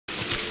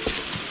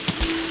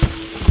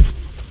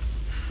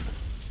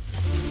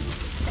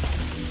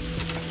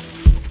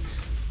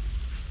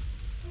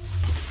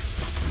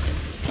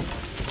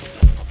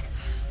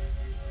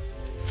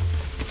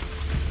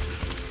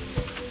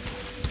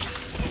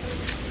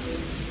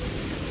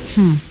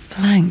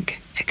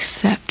Blank,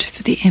 except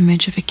for the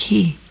image of a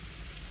key.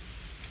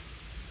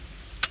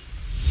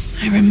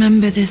 I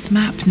remember this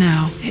map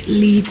now. It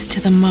leads to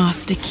the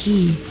master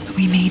key, but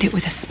we made it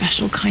with a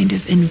special kind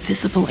of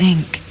invisible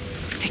ink.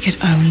 It could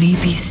only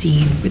be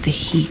seen with the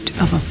heat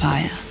of a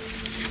fire.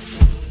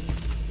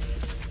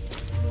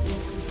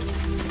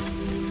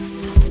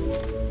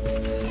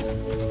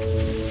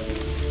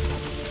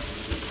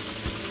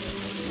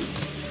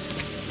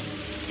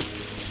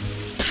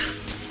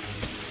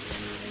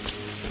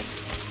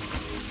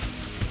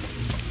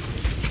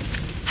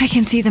 I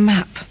can see the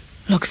map.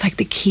 Looks like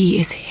the key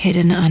is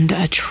hidden under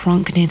a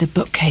trunk near the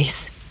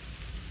bookcase.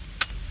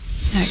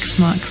 X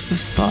marks the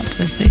spot,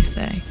 as they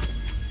say.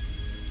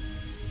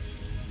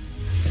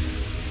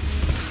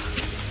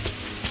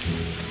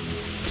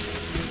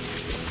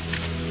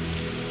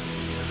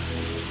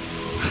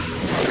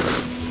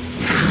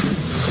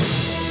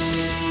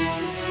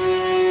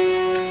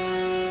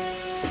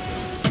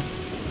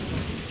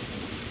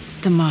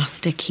 The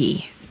master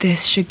key.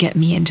 This should get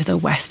me into the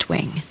West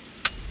Wing.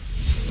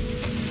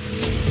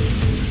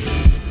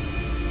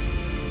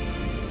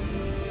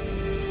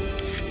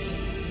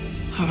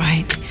 All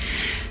right,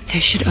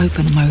 this should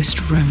open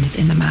most rooms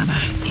in the manor,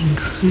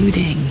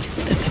 including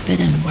the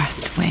forbidden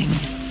West Wing.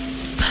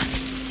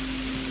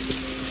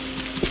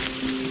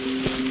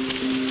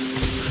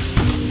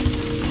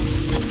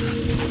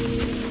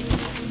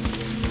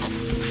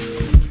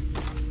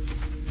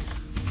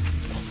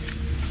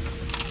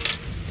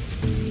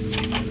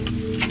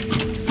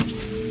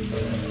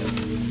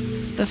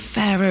 The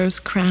Pharaoh's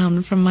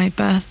crown from my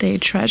birthday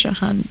treasure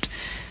hunt.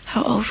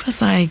 How old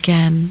was I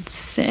again?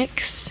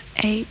 6?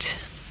 8?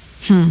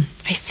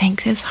 I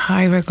think this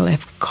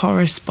hieroglyph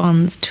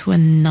corresponds to a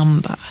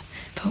number,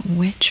 but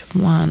which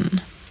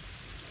one?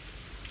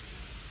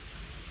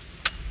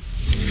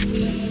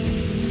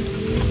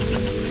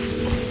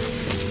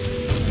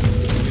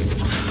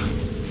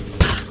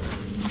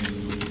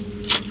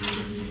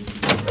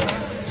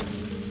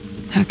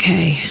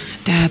 Okay,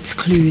 Dad's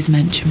clues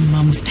mention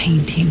Mum's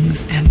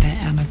paintings and their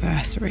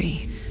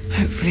anniversary.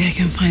 Hopefully I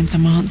can find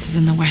some answers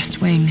in the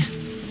West Wing.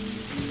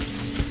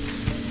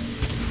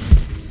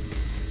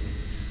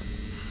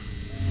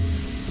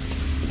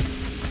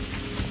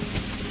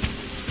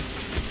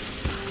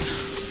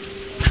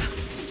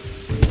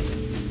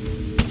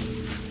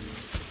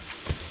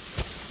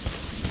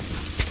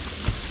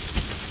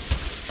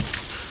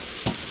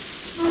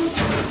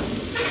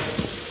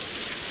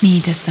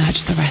 Need to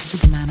search the rest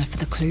of the manor for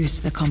the clues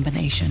to the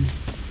combination.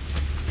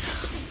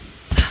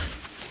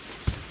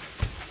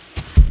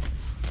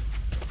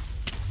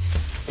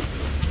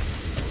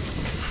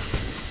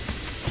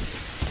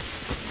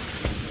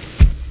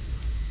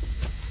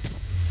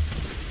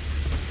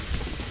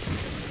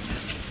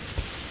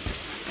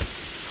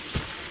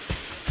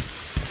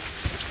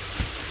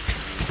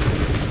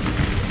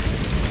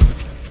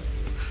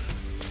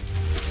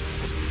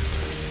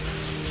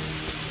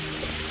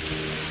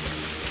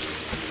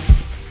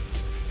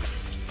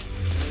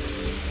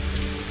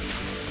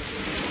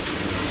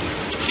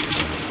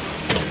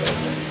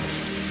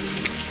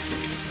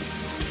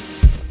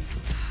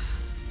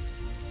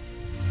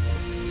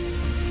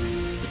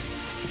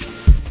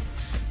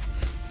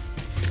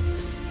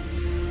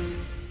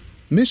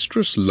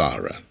 Mistress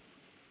Lara,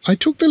 I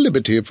took the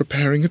liberty of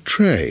preparing a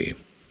tray,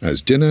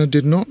 as dinner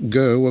did not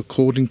go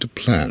according to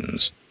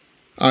plans.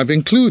 I've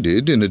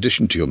included, in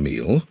addition to your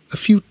meal, a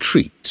few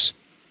treats.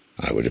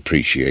 I would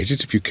appreciate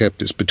it if you kept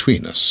this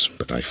between us,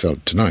 but I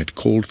felt tonight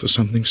called for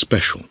something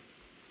special.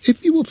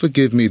 If you will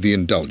forgive me the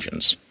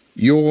indulgence,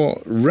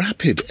 your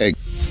rapid egg...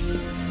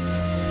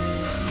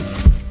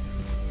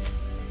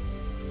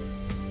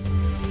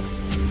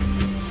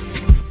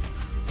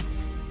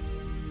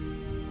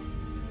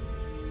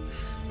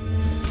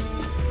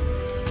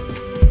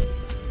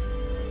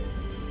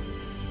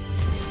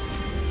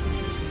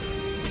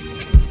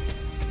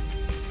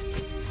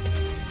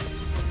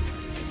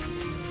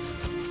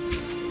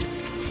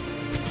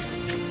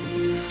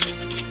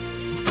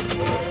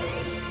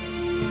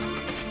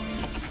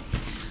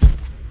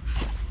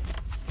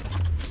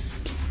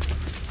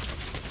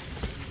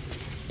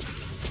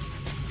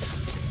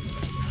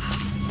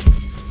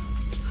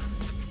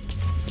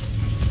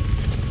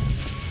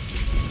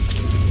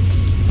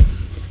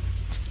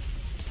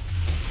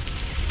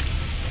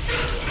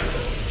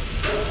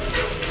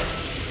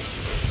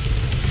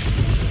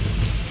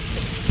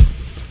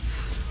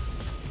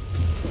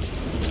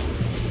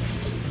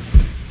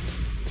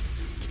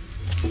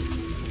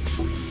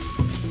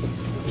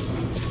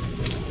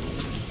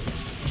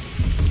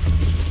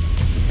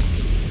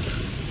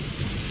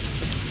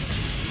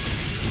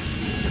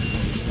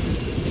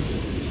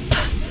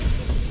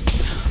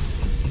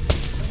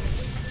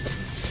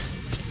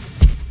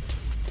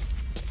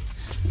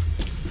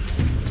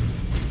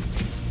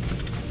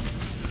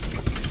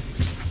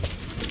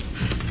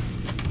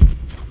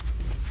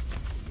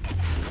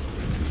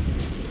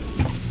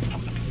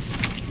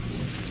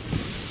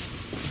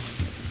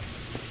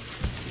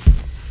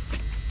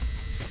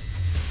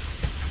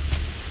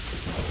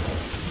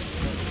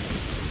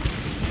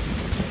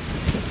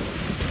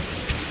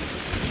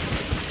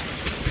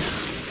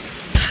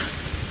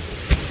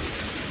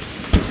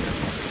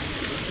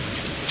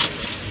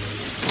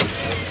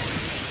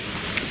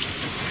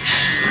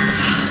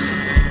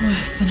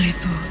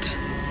 thought.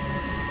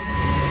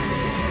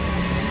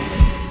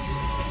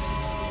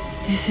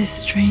 This is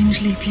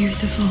strangely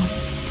beautiful.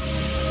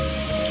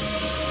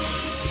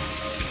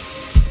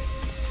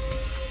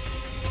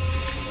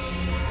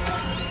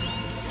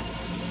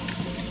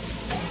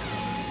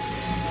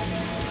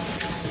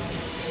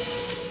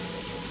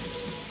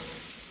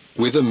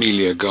 With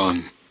Amelia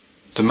gone,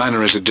 the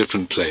manor is a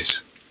different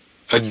place.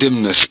 A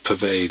dimness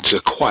pervades, a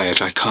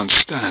quiet I can't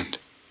stand.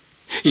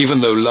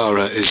 Even though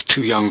Lara is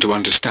too young to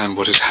understand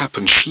what has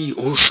happened, she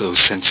also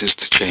senses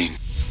the change.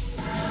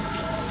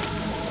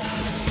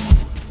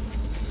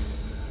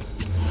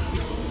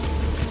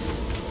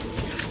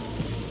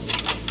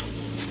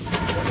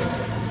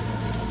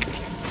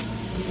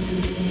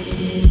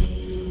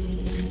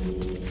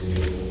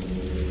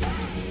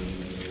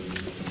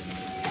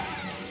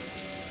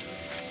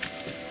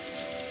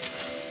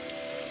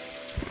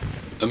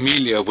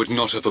 Amelia would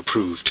not have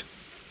approved.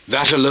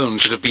 That alone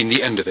should have been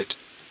the end of it.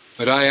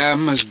 But I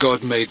am, as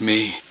God made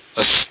me,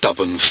 a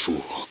stubborn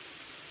fool.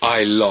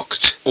 I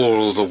locked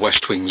all the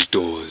West Wing's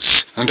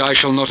doors, and I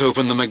shall not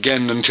open them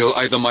again until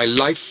either my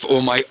life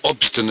or my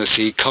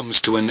obstinacy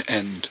comes to an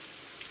end.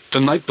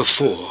 The night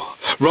before,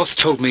 Roth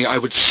told me I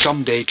would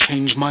someday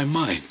change my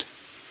mind.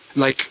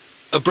 Like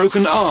a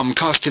broken arm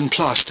cast in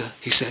plaster,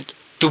 he said.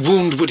 The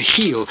wound would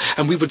heal,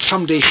 and we would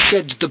someday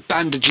shed the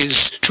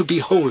bandages to be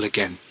whole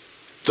again.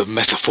 The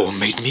metaphor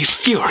made me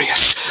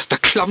furious. The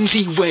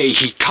clumsy way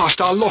he cast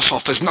our loss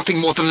off as nothing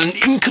more than an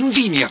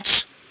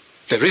inconvenience.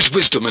 There is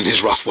wisdom in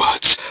his rough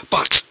words,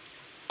 but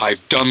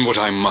I've done what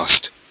I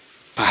must.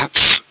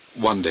 Perhaps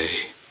one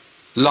day,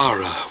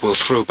 Lara will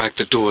throw back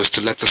the doors to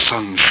let the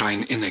sun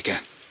shine in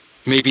again.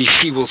 Maybe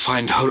she will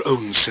find her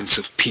own sense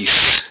of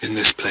peace in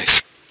this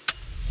place.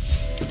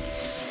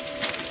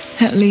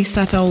 At least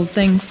that old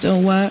thing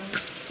still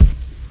works.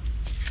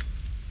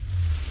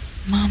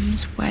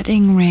 Mum's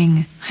wedding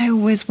ring. I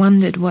always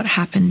wondered what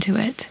happened to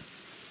it.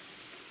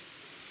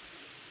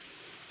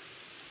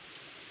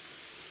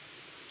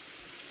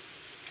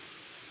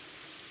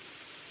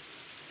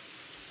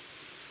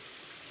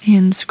 The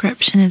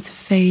inscription is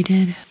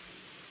faded.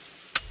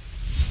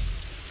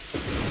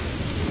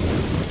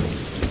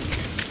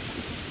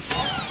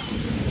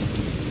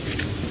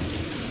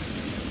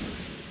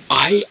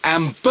 I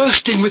am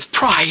bursting with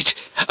pride.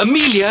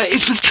 Amelia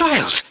is with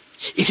child.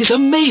 It is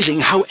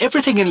amazing how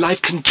everything in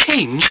life can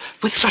change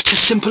with such a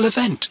simple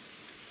event.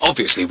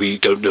 Obviously, we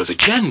don't know the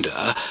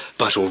gender,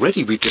 but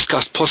already we've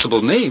discussed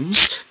possible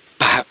names.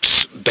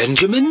 Perhaps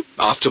Benjamin,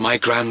 after my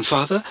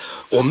grandfather,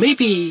 or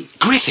maybe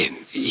Griffin.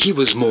 He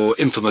was more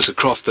infamous a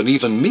Croft than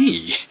even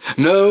me.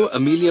 No,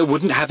 Amelia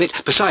wouldn't have it.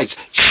 Besides,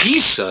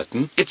 she's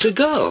certain it's a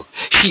girl.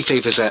 She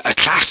favours a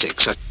classic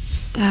such...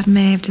 Dad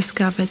may have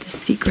discovered the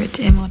secret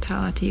to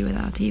immortality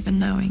without even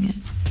knowing it.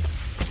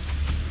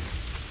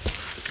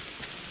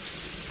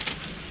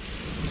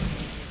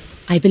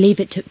 I believe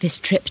it took this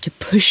trip to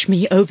push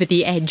me over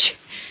the edge.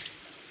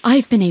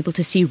 I've been able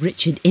to see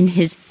Richard in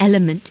his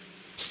element,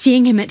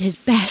 seeing him at his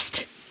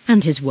best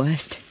and his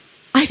worst.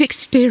 I've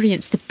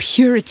experienced the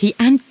purity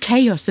and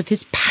chaos of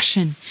his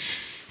passion,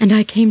 and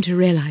I came to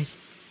realize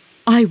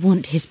I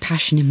want his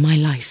passion in my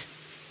life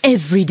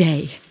every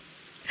day.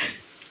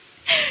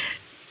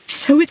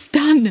 So it's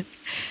done.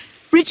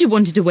 Richard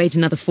wanted to wait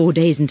another 4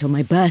 days until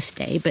my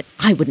birthday, but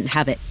I wouldn't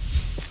have it.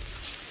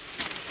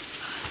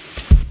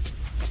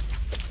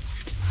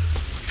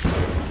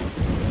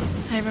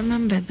 I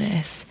remember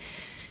this.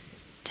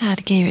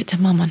 Dad gave it to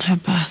Mum on her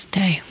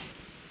birthday.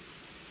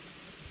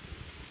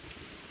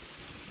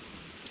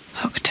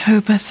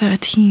 October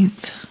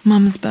 13th,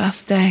 Mum's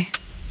birthday.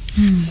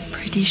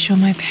 Pretty sure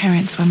my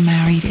parents were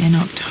married in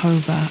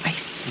October. I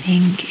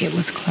think it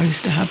was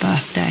close to her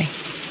birthday.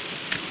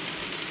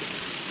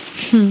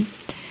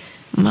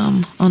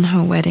 Mum, on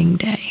her wedding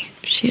day,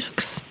 she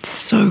looks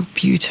so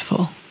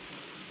beautiful.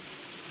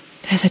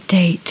 There's a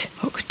date,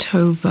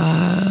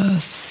 October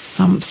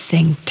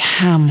something.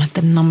 Damn,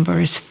 the number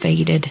is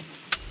faded.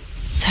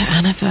 Their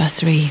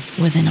anniversary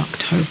was in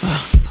October,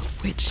 but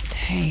which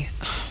day?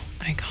 Oh,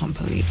 I can't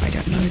believe I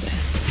don't know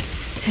this.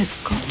 There's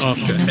got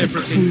to be another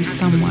clue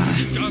somewhere.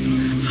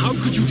 How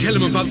could you tell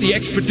him about the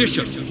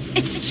expedition?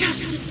 It's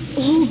just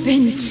all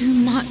been too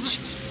much.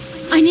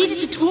 I needed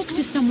to talk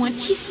to someone.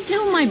 He's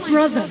still my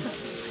brother.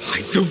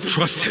 I don't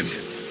trust him.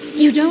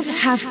 You don't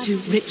have to,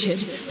 Richard,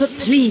 but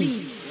please,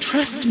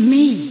 trust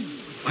me.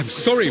 I'm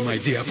sorry, my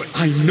dear, but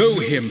I know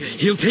him.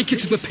 He'll take it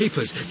to the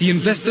papers. The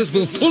investors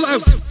will pull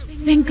out.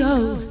 Then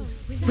go.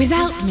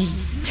 Without me.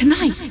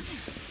 Tonight.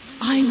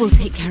 I will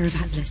take care of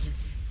Atlas.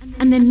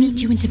 And then meet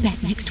you in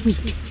Tibet next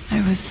week.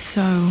 I was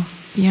so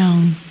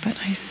young, but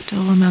I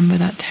still remember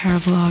that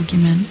terrible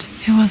argument.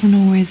 It wasn't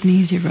always an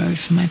easy road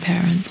for my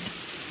parents.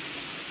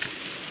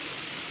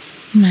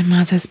 My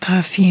mother's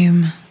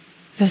perfume.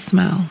 The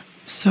smell.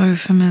 So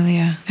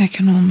familiar. I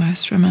can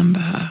almost remember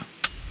her.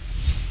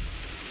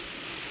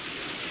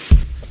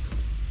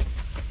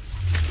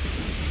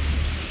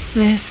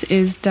 This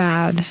is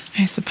Dad.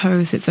 I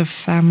suppose it's a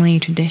family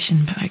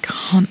tradition, but I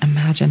can't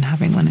imagine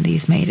having one of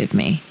these made of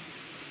me.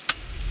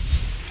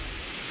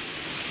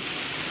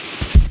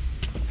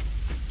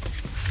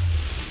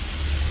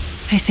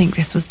 I think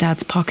this was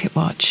Dad's pocket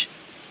watch.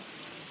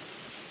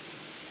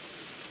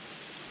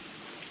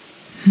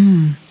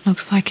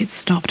 Looks like it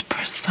stopped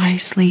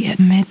precisely at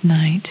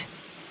midnight.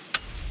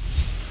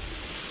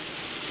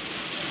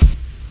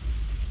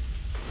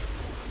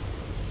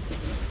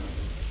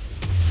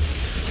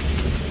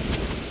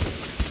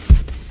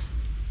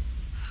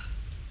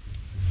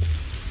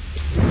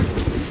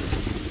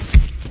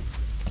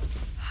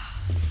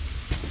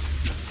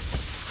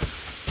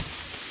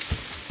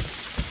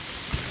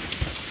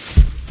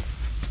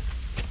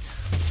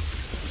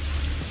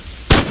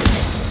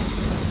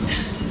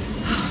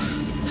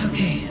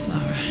 Okay,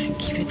 Lara,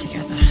 keep it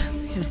together.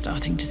 You're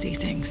starting to see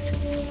things.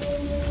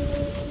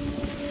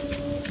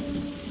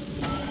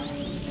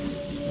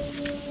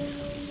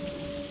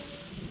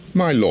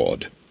 My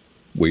lord,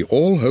 we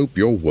all hope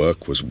your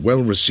work was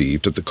well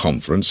received at the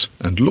conference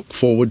and look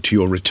forward to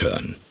your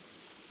return.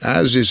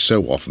 As is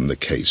so often the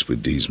case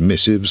with these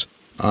missives,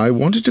 I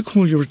wanted to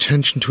call your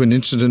attention to an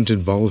incident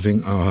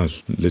involving our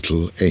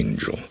little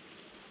angel.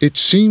 It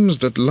seems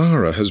that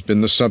Lara has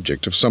been the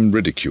subject of some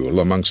ridicule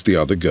amongst the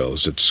other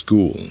girls at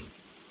school.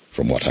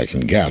 From what I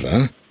can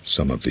gather,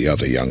 some of the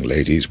other young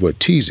ladies were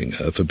teasing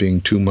her for being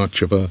too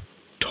much of a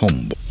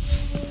tomboy.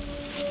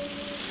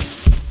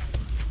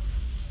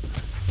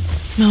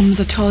 Mum's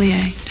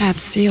atelier. Dad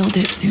sealed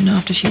it soon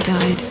after she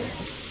died.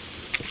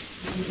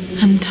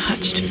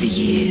 Untouched for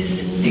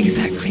years,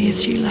 exactly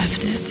as she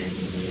left it.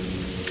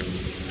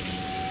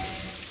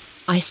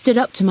 I stood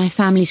up to my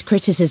family's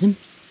criticism,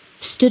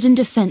 stood in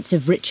defence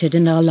of Richard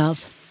and our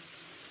love.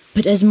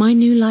 But as my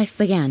new life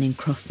began in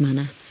Croft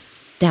Manor,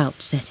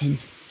 doubt set in.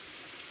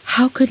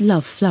 How could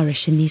love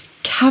flourish in these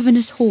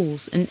cavernous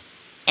halls and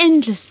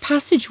endless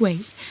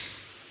passageways?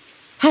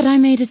 Had I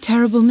made a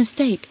terrible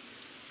mistake?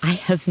 I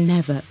have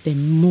never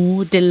been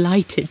more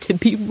delighted to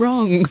be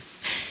wrong.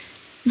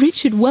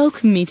 Richard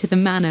welcomed me to the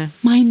manor,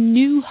 my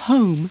new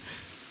home,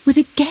 with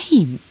a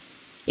game.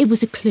 It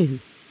was a clue,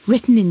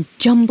 written in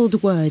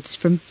jumbled words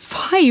from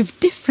 5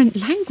 different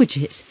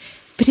languages,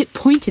 but it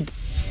pointed...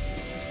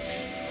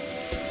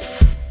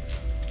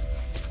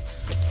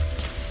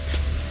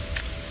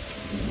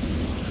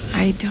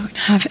 I don't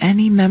have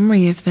any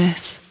memory of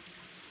this.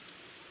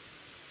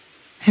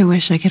 I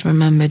wish I could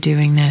remember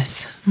doing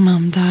this.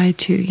 Mum died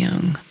too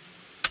young.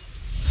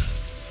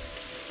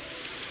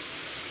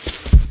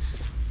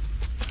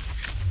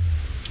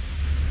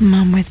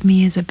 Mum with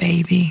me as a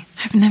baby.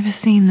 I've never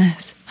seen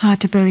this.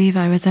 Hard to believe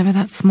I was ever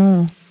that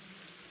small.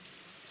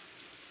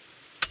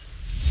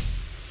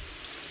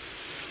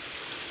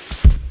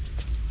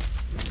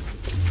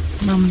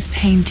 Mum's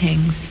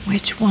paintings.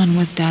 Which one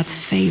was Dad's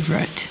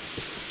favourite?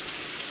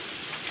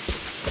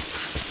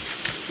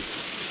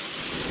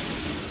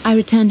 I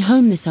returned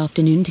home this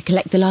afternoon to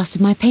collect the last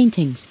of my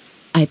paintings.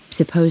 I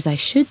suppose I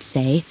should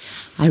say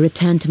I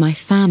returned to my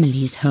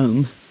family's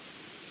home.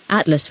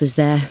 Atlas was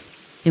there,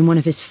 in one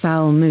of his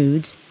foul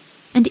moods,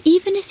 and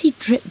even as he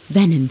dripped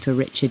venom for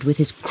Richard with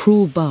his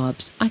cruel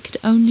barbs, I could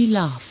only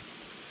laugh.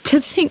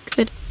 To think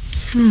that...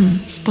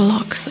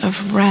 Blocks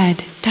of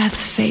red. Dad's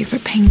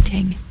favourite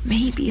painting.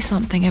 Maybe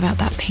something about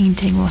that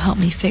painting will help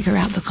me figure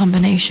out the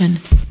combination.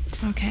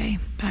 Okay,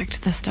 back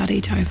to the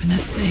study to open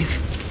that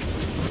safe.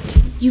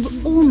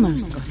 You've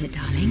almost got it,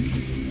 darling.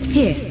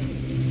 Here,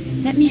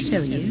 let me show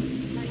you.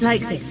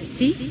 Like this,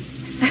 see?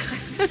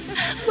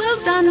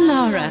 Well done,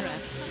 Lara.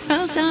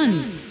 Well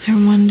done. I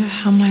wonder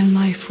how my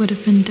life would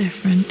have been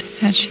different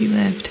had she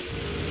lived.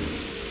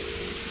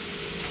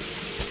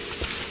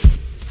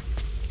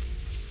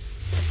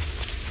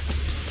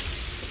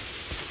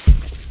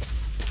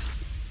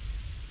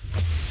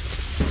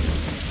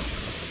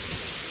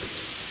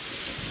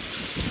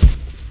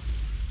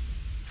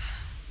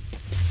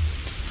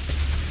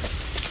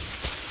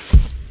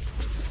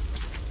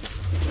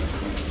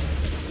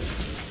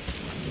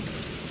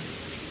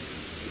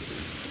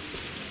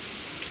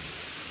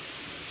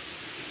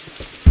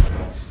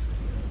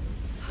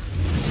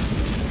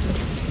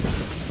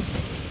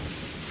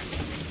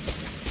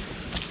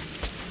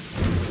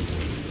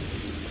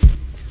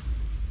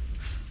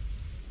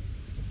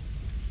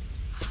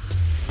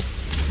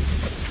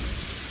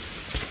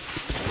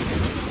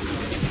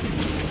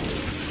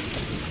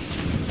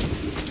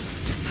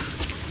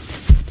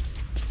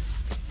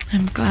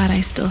 I'm glad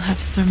I still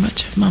have so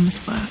much of Mum's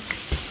work.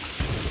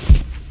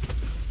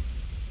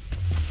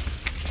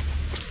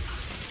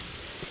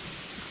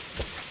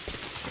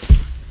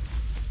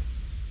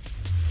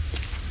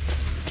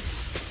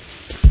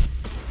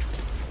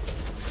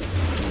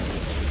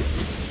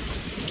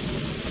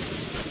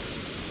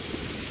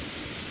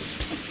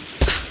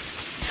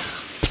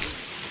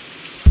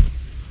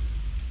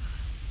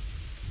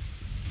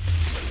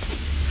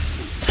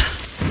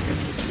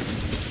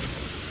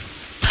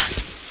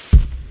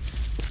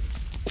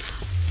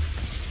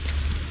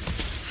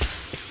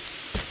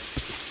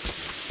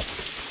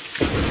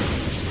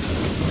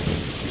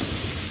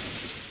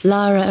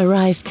 Lara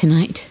arrived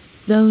tonight,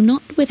 though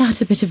not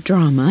without a bit of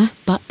drama,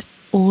 but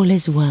all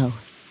is well.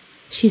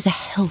 She's a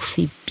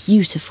healthy,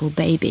 beautiful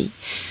baby.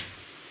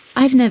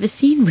 I've never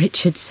seen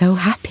Richard so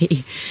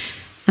happy,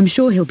 I'm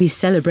sure he'll be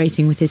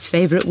celebrating with his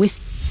favourite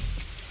whiskey.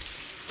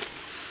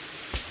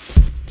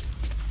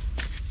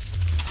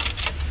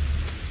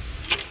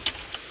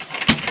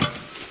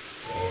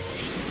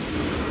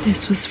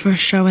 This was for a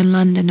show in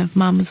London of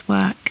Mum's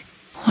work.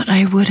 What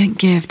I wouldn't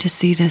give to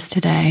see this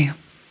today.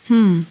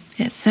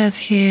 It says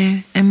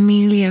here,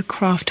 Amelia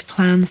Croft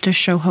plans to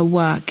show her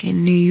work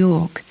in New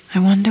York. I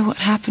wonder what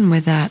happened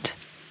with that.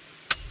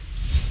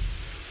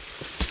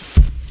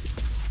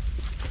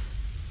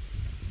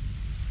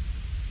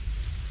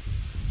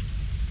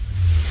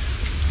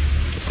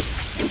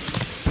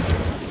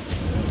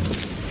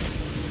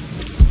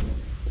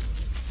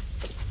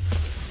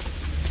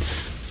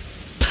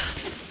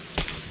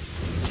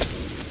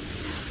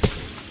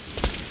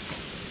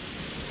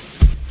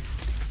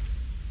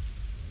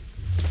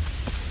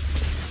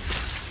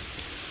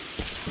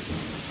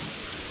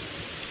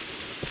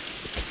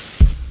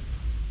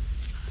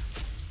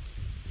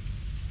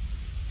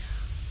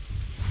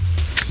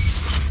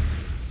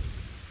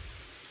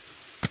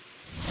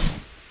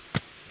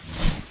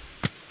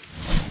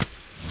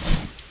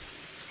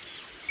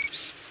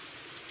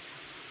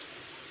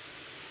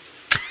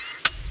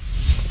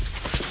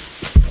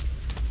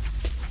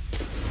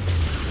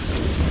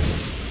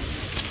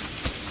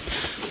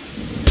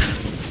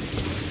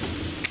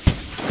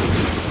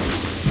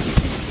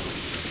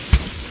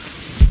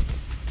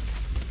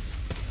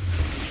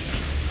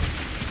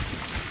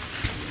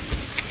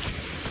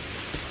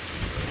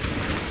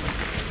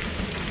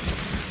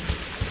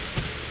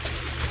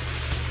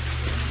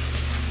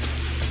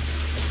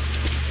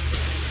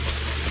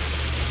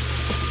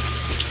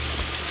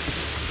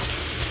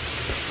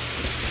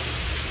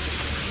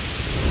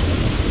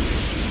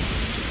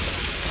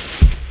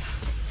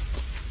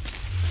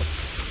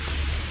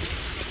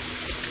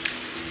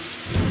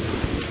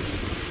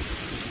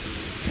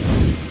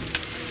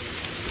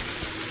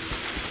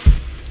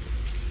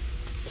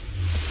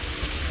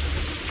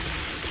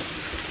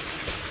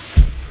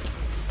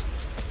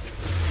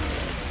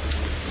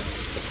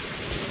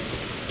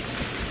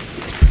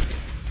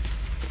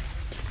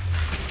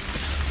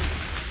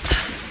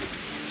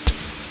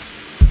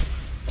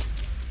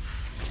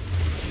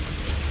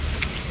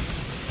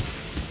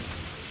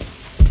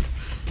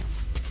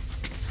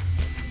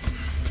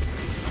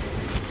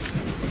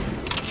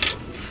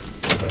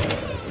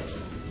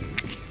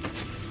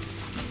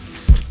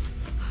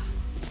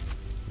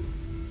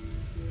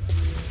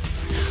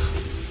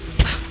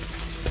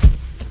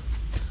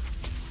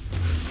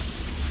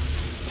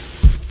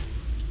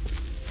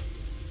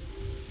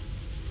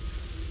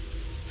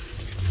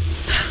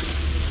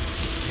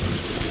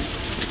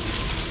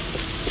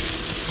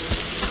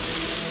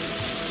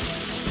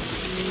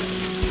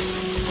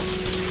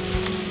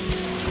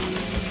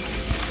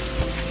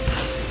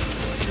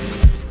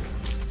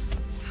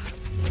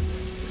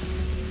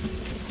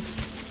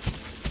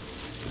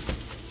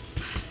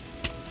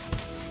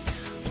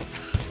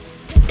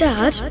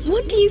 Dad,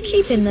 what do you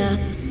keep in there?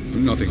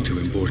 Nothing too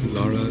important,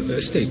 Lara.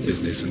 Estate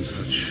business and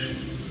such.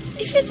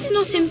 If it's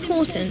not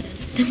important,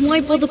 then why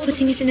bother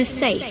putting it in a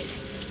safe?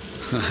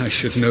 I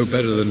should know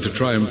better than to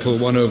try and pull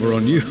one over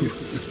on you.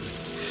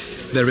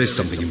 There is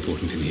something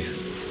important in here.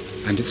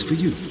 And it's for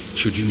you,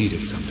 should you need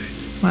it someday.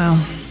 Well,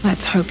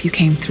 let's hope you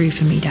came through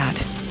for me, Dad.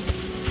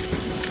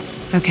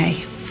 Okay,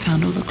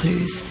 found all the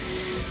clues.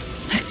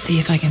 Let's see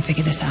if I can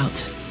figure this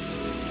out.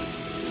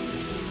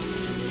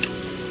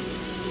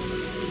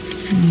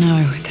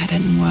 No, that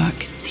didn't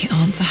work. The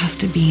answer has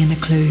to be in the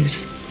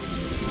clues.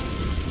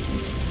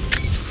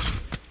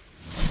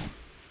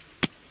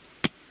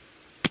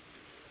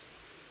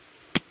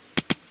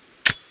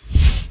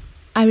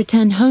 I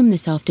returned home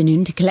this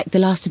afternoon to collect the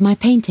last of my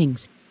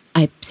paintings.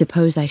 I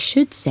suppose I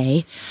should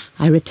say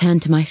I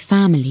returned to my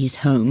family's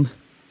home.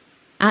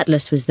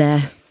 Atlas was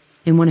there,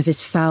 in one of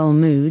his foul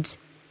moods,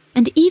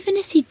 and even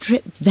as he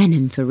dripped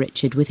venom for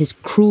Richard with his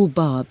cruel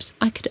barbs,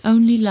 I could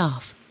only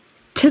laugh.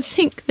 To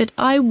think that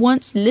I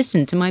once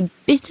listened to my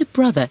bitter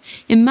brother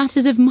in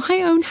matters of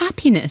my own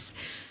happiness.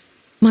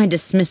 My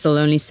dismissal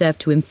only served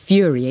to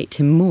infuriate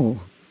him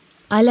more.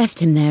 I left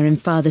him there in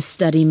Father's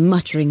study,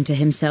 muttering to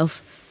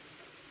himself.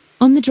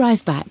 On the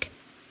drive back,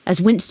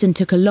 as Winston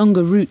took a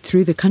longer route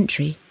through the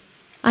country,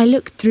 I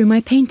looked through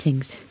my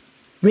paintings,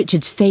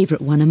 Richard's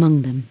favourite one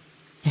among them,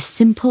 a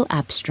simple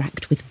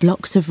abstract with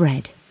blocks of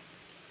red.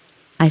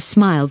 I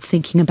smiled,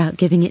 thinking about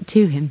giving it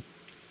to him.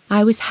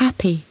 I was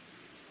happy,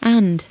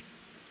 and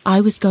I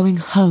was going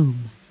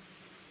home.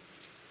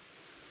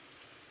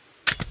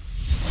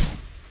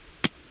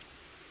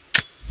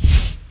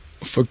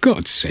 For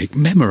God's sake,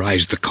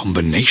 memorize the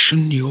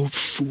combination, you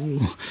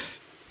fool.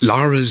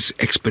 Lara's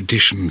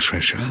expedition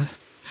treasure,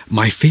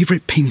 my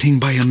favourite painting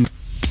by a...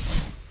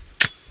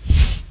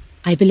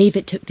 I believe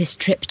it took this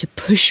trip to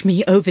push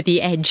me over the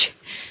edge.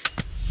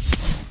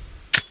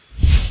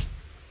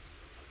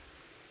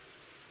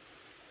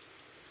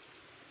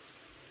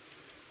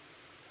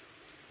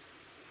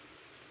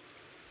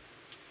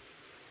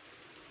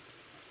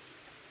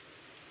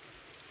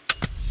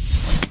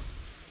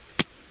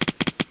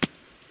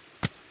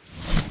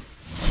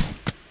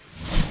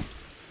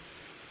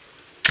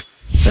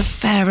 The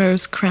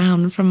Pharaoh's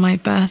crown from my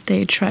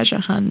birthday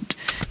treasure hunt.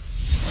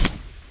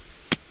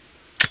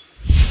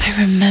 I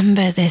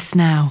remember this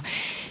now.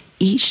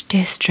 Each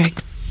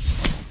district...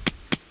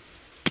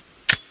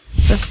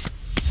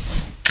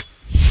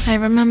 I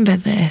remember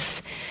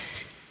this.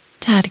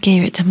 Dad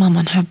gave it to Mum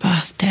on her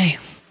birthday.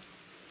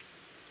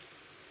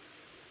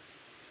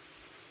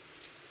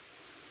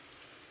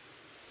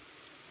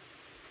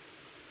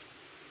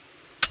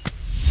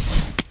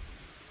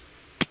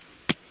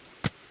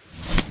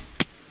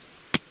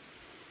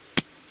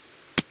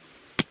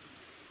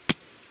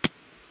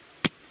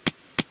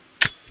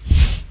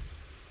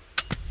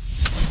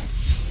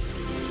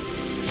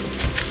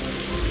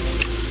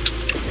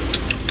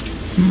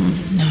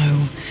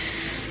 No,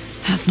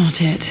 that's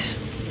not it.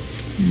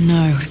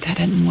 No, that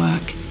didn't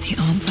work. The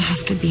answer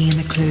has to be in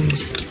the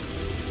clues.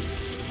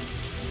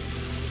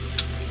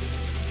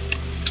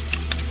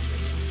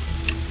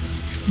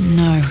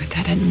 No,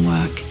 that didn't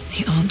work.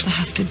 The answer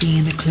has to be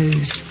in the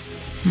clues.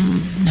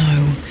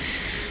 No,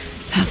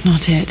 that's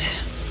not it.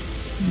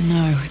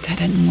 No, that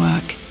didn't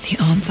work. The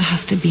answer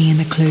has to be in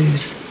the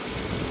clues.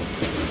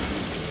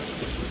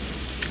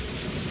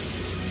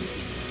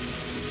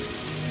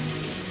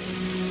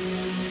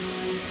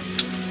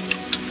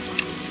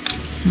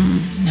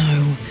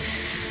 No,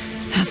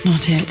 that's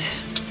not it.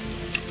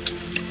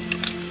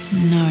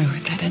 No,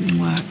 that didn't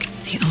work.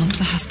 The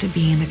answer has to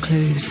be in the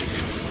clues.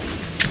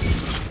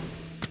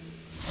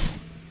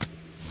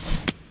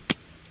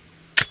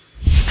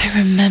 I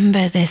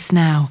remember this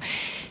now.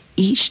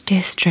 Each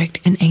district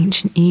in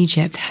ancient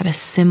Egypt had a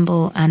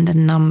symbol and a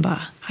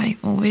number. I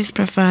always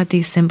preferred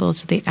these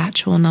symbols to the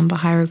actual number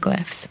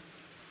hieroglyphs.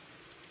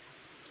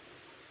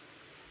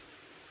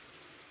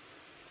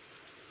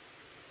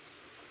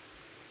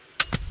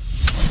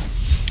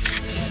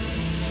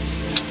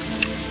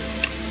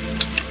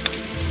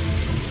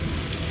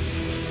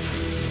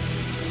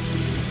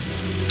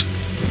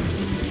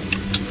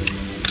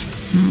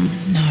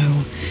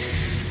 No,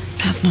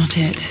 that's not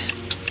it.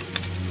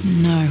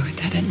 No,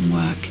 that didn't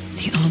work.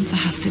 The answer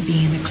has to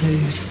be in the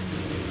clues.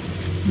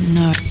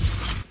 No.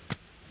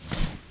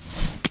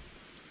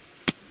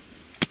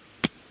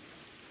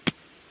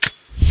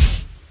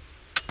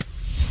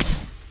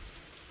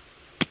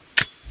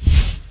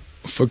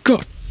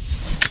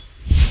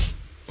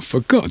 For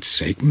God's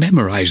sake,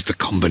 memorize the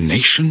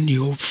combination,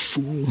 you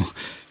fool.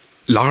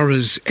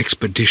 Lara's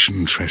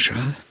expedition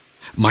treasure,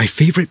 my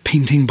favorite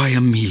painting by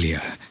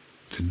Amelia,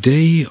 the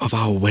day of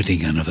our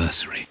wedding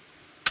anniversary.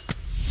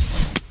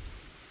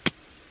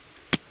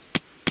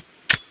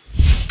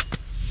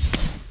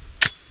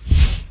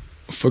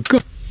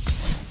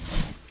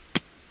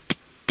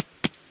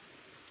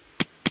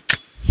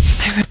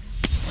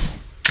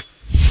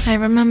 I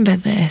remember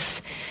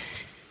this.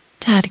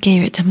 Dad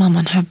gave it to Mum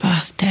on her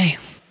birthday.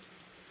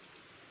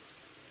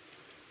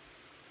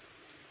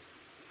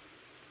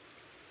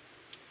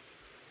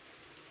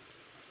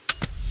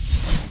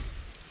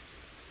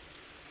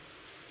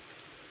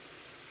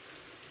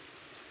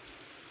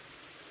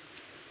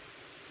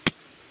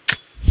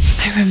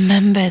 I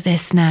remember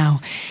this now.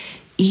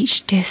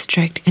 Each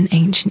district in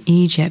ancient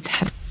Egypt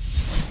had...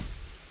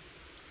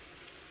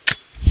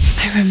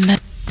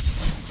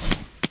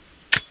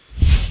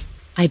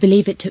 I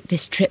believe it took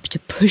this trip to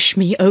push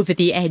me over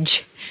the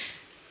edge.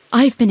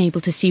 I've been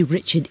able to see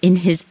Richard in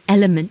his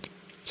element,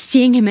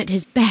 seeing him at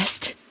his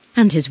best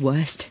and his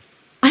worst.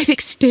 I've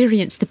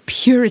experienced the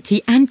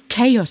purity and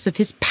chaos of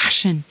his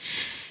passion,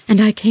 and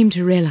I came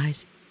to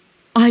realize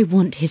I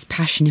want his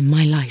passion in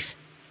my life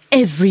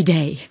every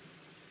day.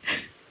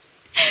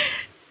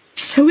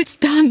 So it's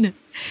done.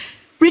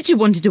 Richard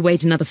wanted to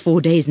wait another 4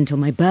 days until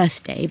my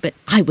birthday, but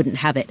I wouldn't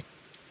have it.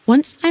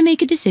 Once I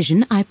make a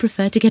decision, I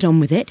prefer to get on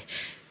with it.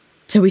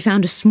 So we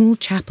found a small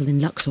chapel in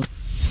Luxor.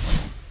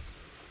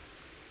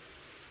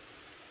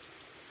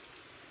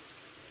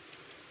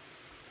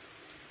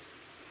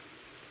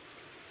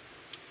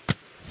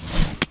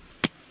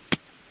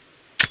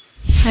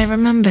 I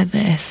remember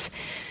this.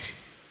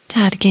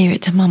 Dad gave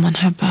it to Mum on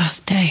her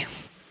birthday.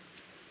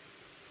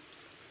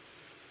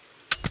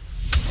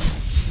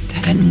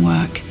 That didn't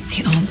work.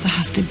 The answer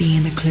has to be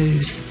in the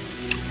clues.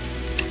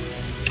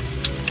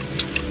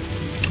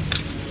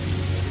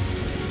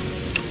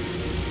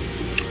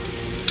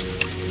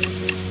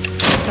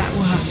 That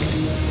worked.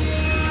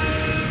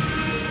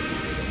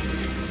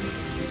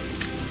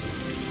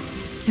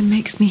 It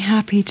makes me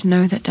happy to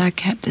know that Dad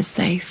kept this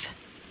safe.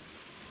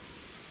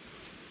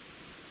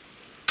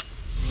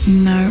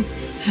 No,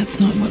 that's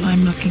not what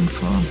I'm looking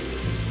for.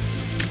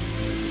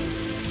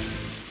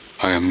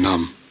 I am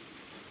numb.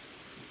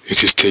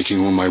 It is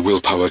taking all my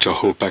willpower to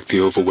hold back the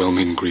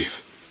overwhelming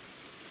grief.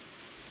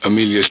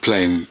 Amelia's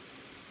plane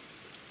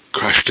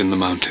crashed in the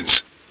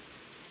mountains.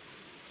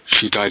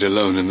 She died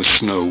alone in the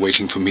snow,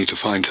 waiting for me to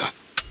find her.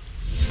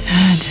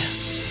 Dad,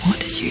 what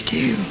did you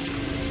do?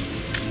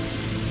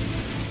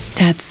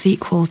 Dad's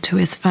sequel to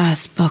his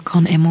first book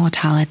on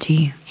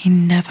immortality. He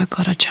never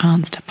got a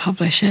chance to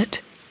publish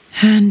it.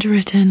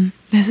 Handwritten.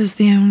 This is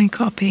the only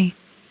copy.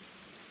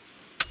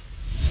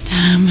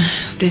 Damn,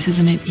 this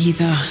isn't it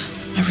either.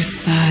 I was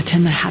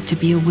certain there had to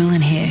be a will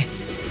in here.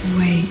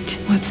 Wait,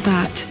 what's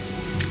that?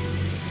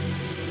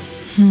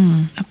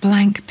 A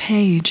blank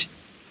page.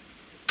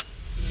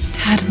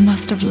 Dad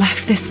must have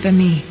left this for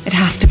me. It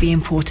has to be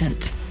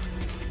important.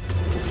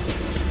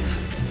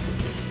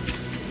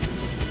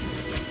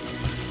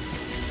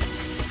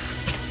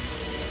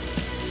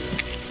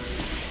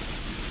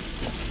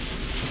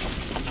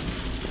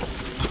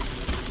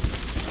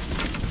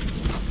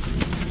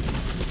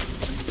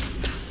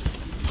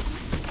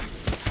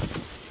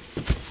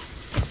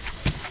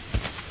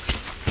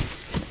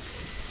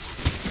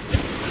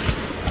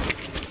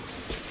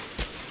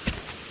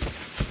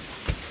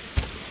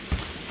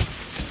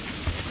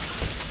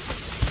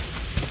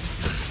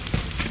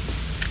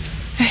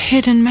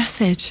 Hidden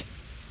message.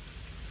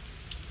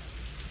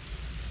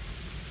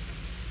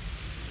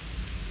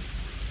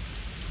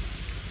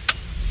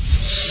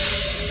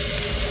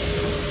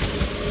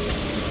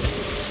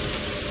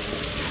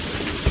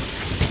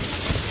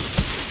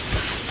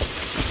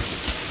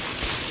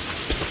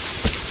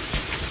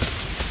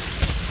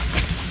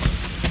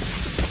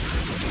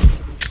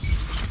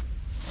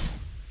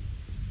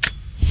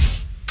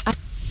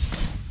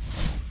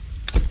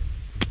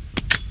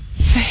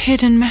 A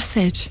hidden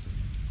message.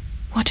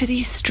 What are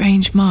these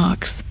strange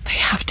marks? They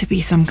have to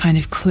be some kind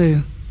of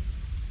clue.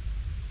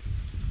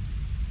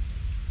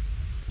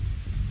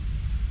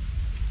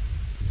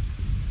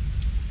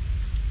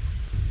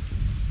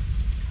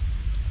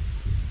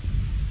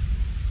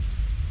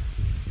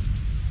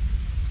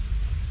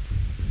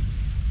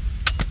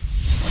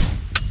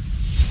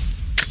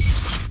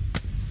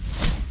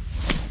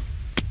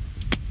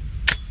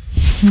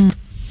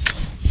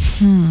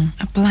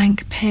 A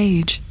blank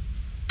page.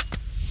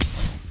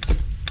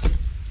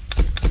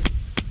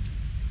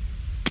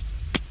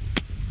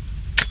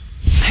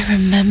 I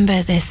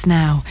remember this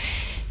now.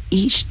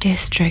 Each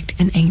district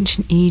in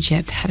ancient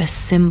Egypt had a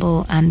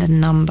symbol and a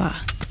number.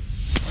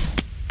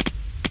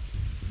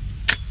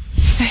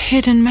 A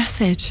hidden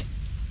message.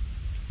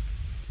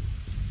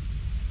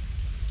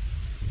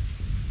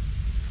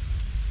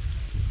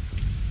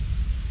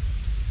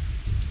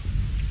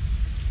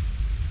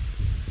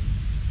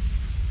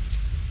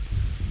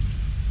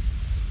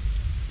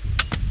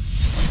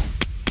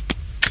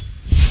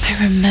 I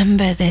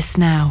remember this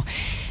now.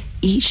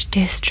 Each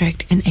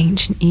district in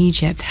ancient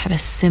Egypt had a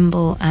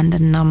symbol and a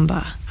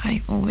number.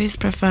 I always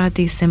preferred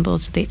these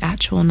symbols to the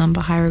actual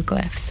number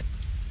hieroglyphs.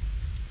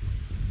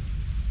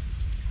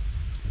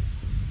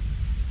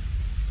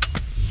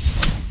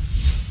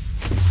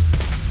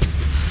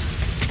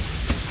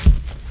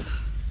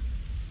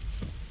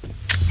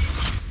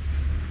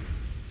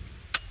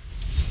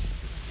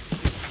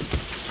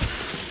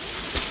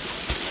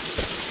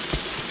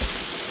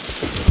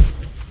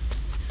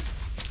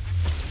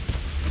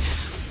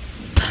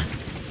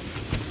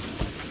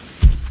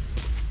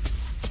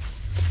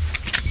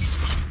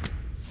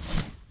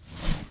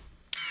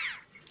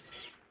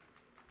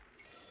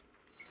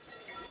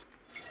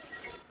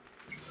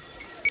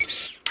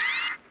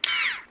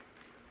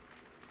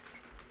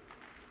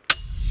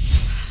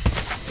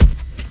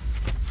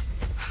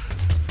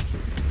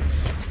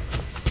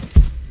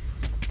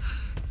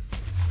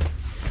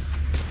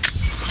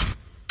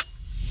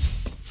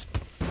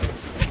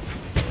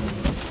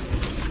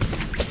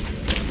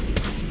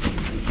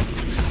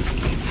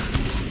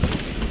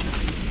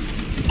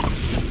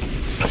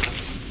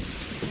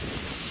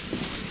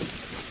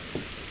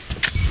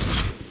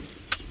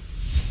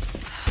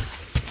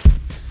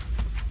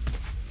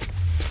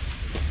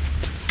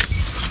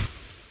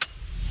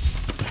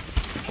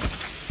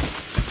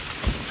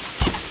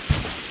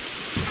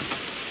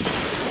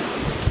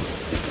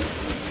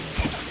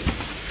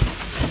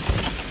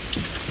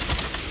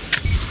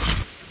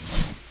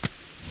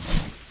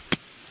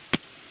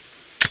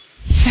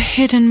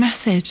 Hidden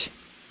message.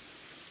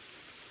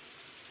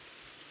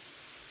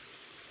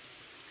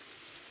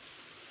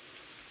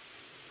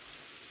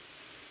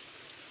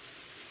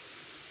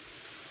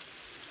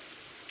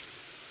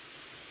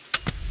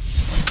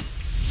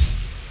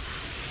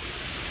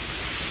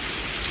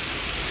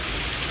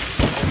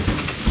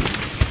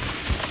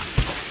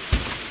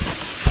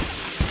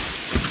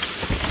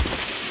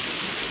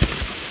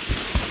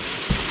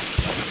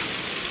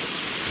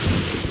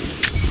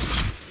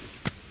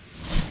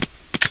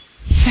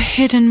 A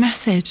hidden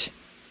message.